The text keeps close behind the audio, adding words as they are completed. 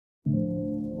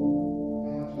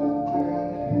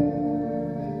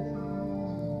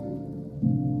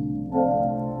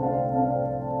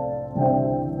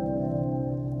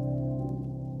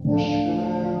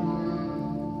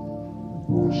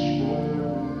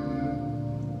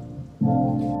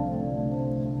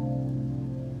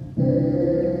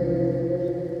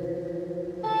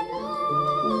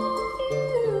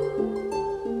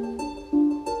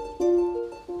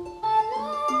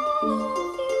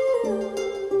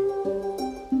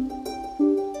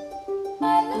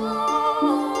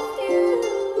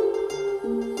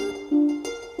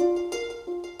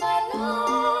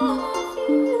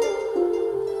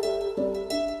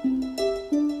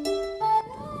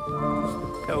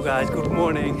Hello guys, good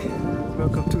morning.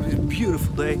 Welcome to this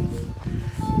beautiful day.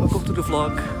 Welcome to the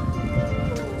vlog.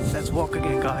 Let's walk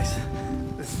again guys.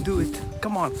 Let's do it.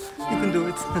 Come on, you can do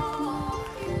it.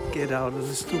 Get out of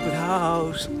the stupid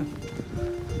house. We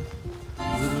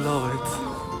love it.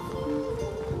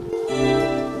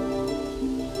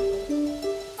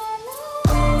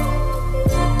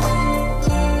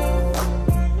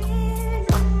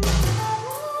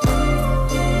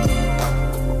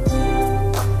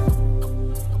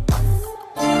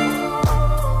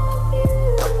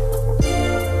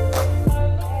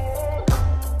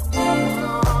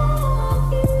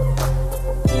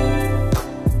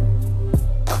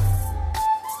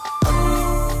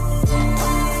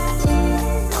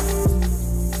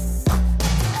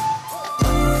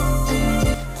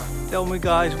 Tell me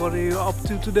guys, what are you up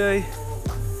to today?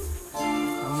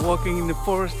 I'm walking in the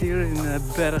forest here in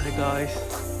Bergen guys.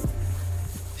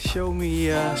 Show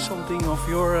me something of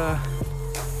your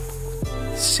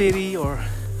city or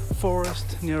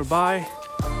forest nearby.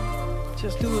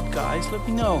 Just do it guys, let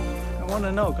me know. I want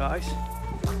to know guys.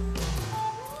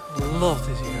 I love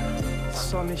this here. The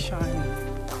sun is shining.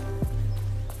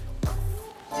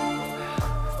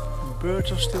 The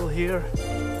birds are still here.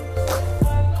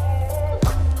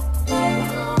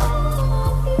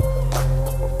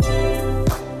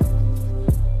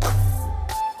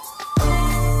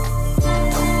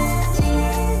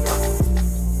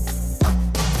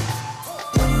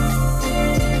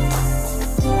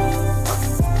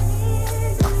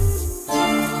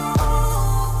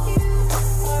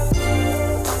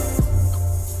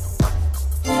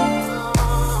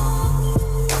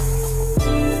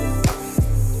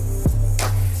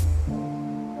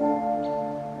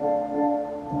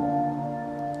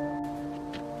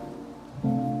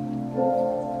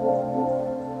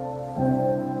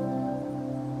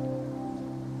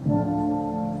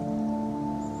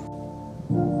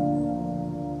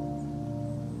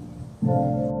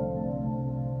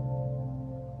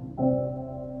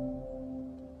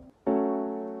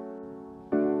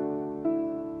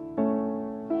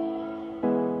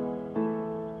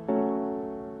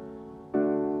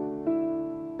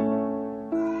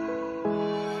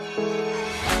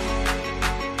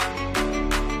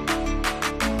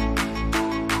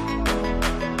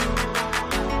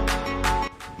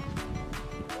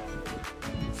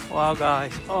 Wow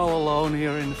guys, all alone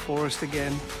here in the forest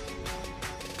again.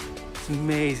 It's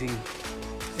amazing.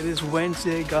 It is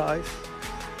Wednesday guys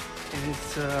and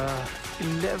it's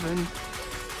 11,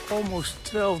 almost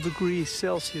 12 degrees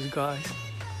Celsius guys.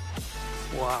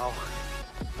 Wow.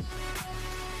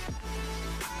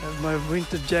 I have my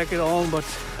winter jacket on but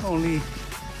only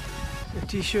a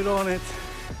t-shirt on it,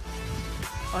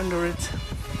 under it.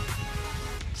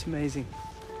 It's amazing.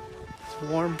 It's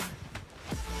warm.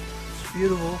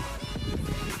 Beautiful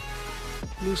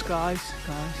blue skies,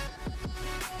 guys.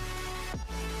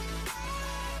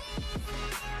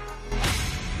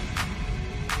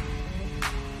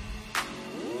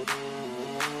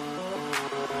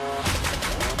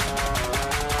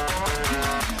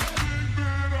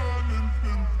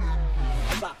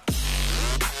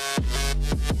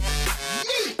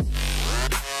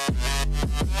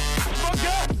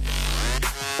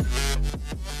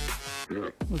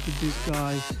 Look at this,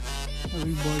 guys.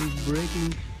 Everybody's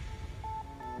breaking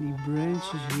the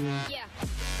branches here. Yeah.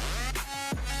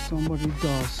 Somebody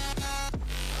does.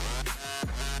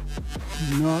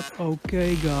 Not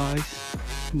okay, guys.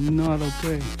 Not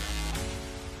okay.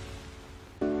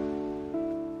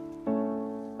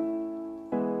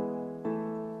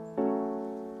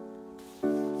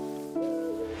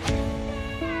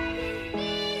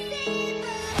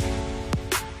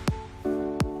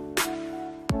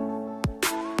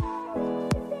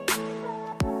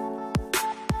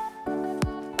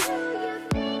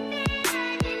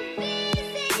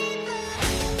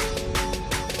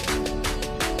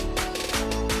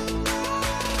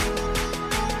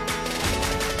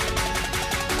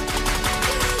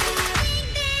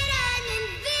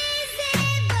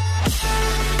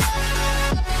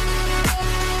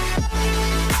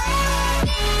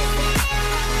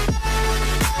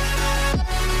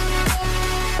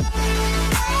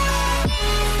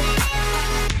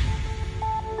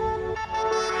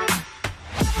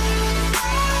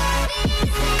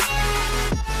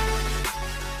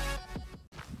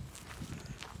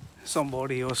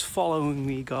 Somebody was following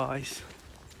me, guys.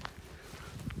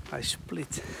 I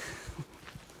split.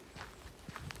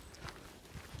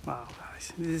 Wow,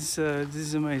 guys, this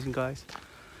is amazing, guys.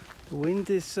 The wind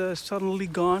is suddenly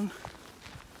gone,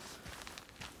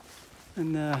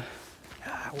 and yeah,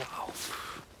 wow,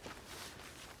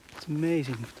 it's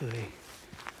amazing today.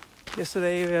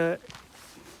 Yesterday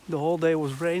The whole day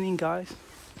was raining, guys.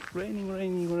 Raining,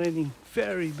 raining, raining.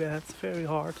 Very bad, very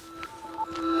hard.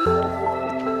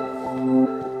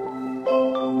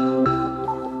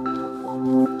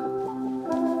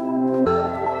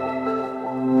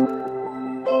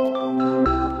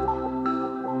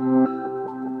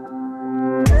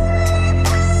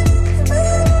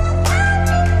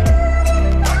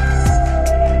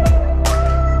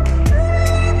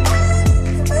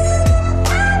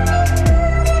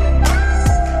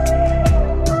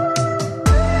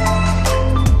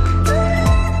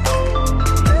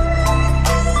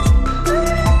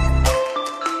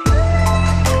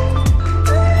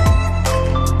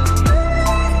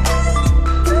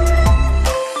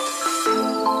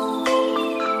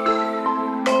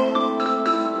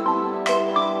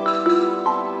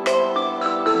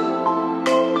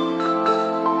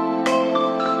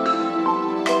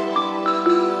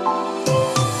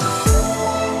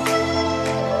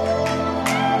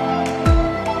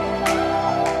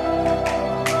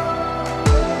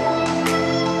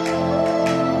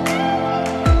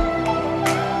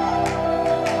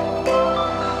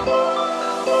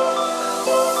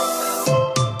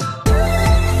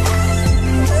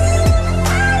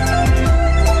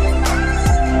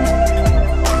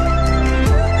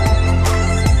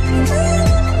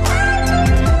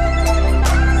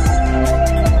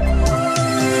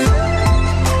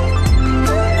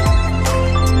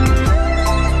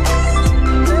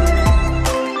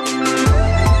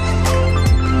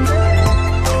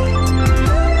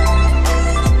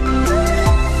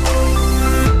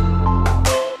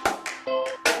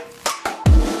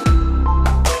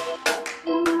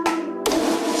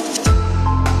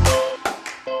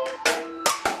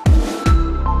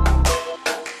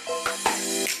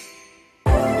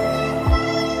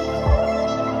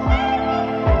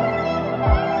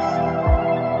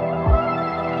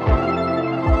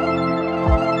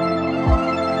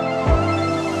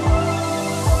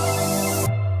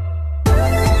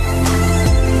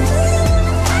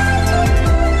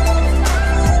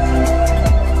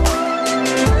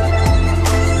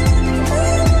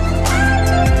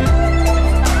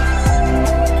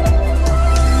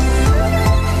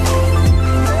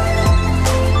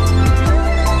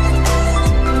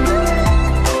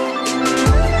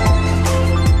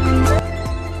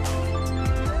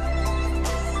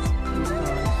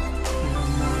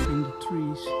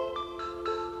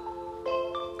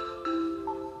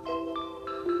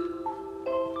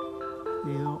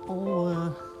 They are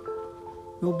all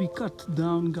will be cut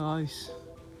down, guys.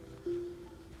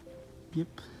 Yep.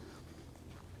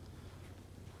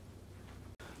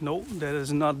 No, that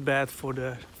is not bad for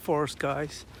the forest,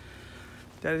 guys.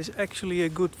 That is actually a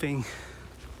good thing.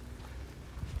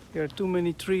 There are too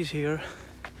many trees here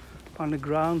on the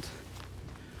ground.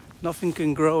 Nothing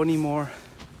can grow anymore,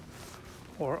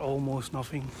 or almost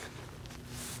nothing.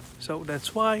 So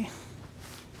that's why.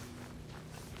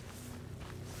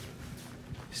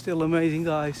 Still amazing,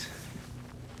 guys.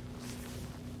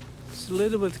 It's a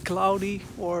little bit cloudy,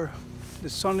 or the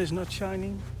sun is not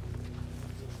shining.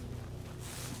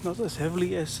 Not as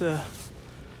heavily as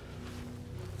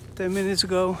 10 minutes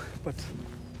ago, but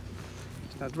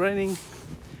it's not raining.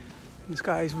 The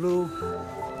sky is blue,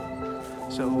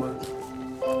 so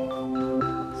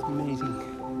it's amazing.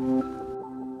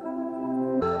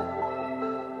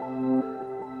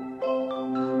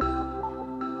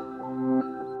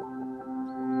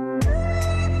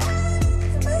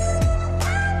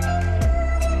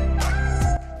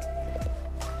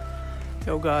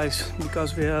 Yo guys,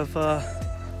 because we have a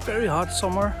very hot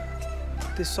summer.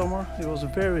 This summer it was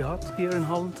very hot here in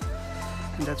Holland,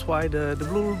 and that's why the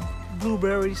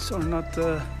blueberries are not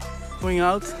going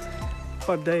out,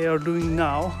 but they are doing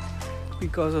now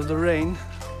because of the rain.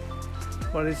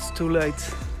 But it's too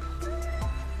late.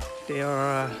 They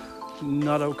are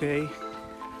not okay.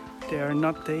 They are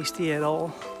not tasty at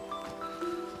all.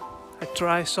 I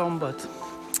tried some, but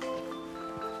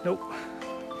nope.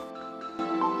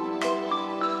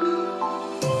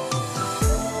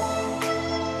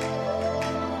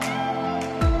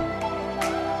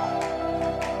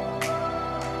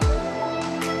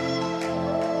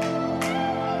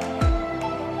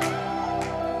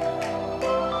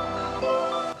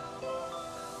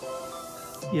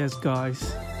 Yes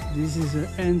guys, this is an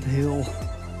ant hill.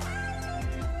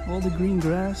 All the green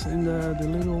grass and the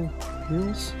little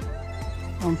hills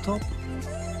on top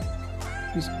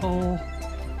is all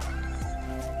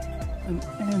an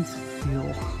ant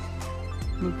hill.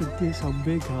 Look at this, how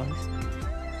big, guys.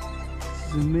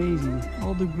 This is amazing.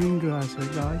 All the green grass here,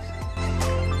 guys.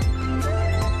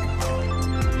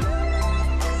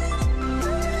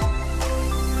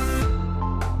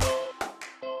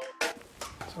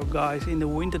 So guys, in the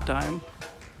winter time,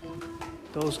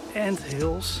 those ant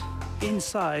hills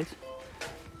inside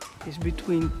is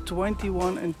between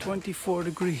 21 and 24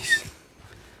 degrees.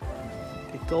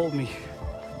 They told me.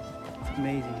 It's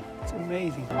amazing. It's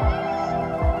amazing.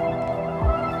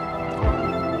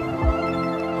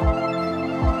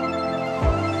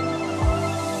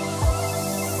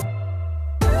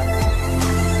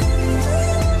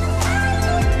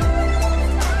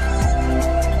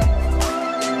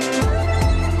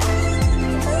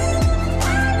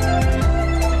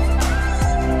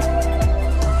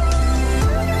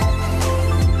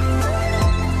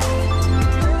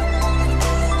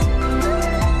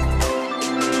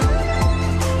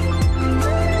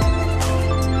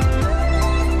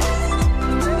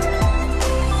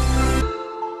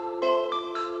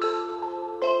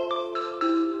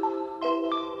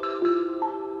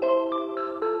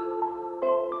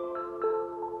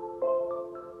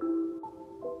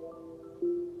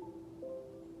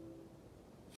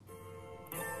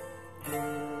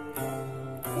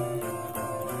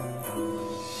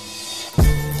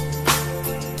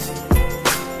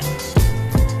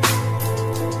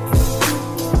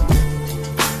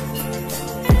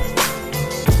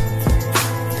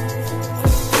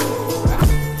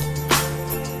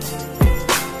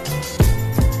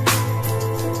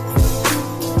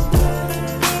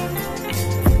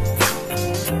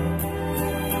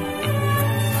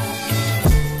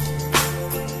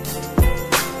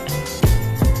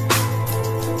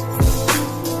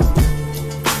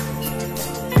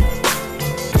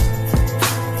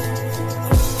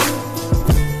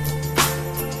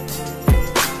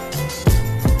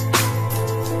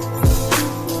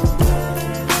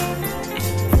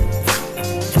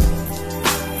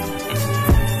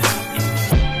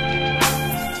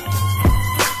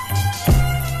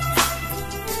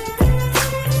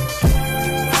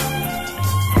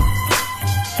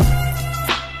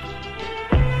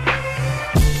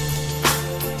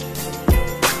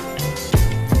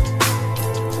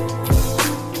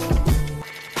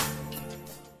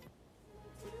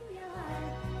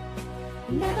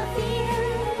 Never fear,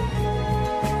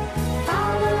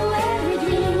 follow every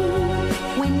dream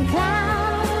when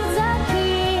clouds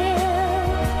appear.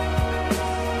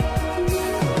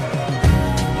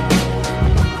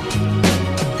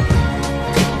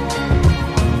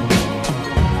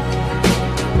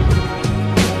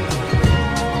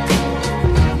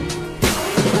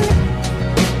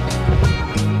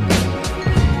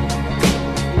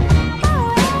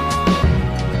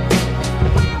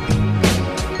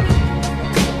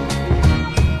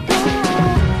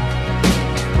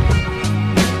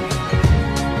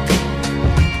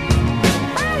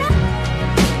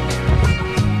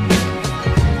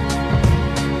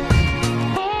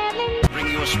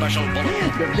 Special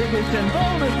bulletin. The biggest and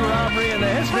boldest robbery in the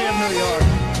history of New York.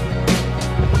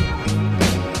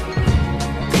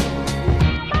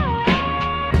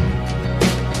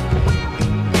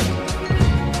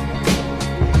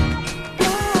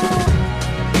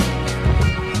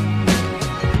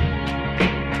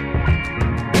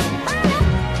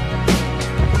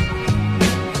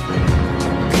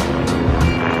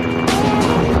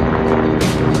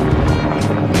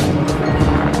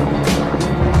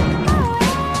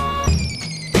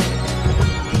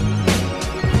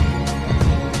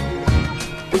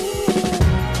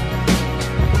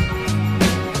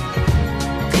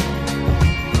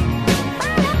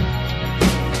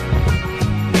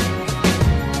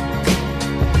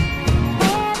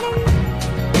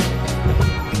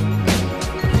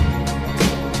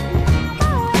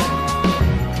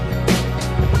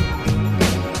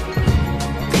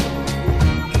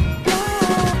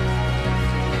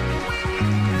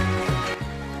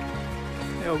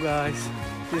 Yo guys,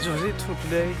 this was it for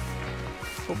today.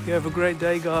 Hope you have a great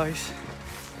day guys.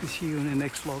 See you in the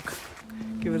next vlog.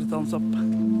 Give it a thumbs up.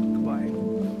 Goodbye.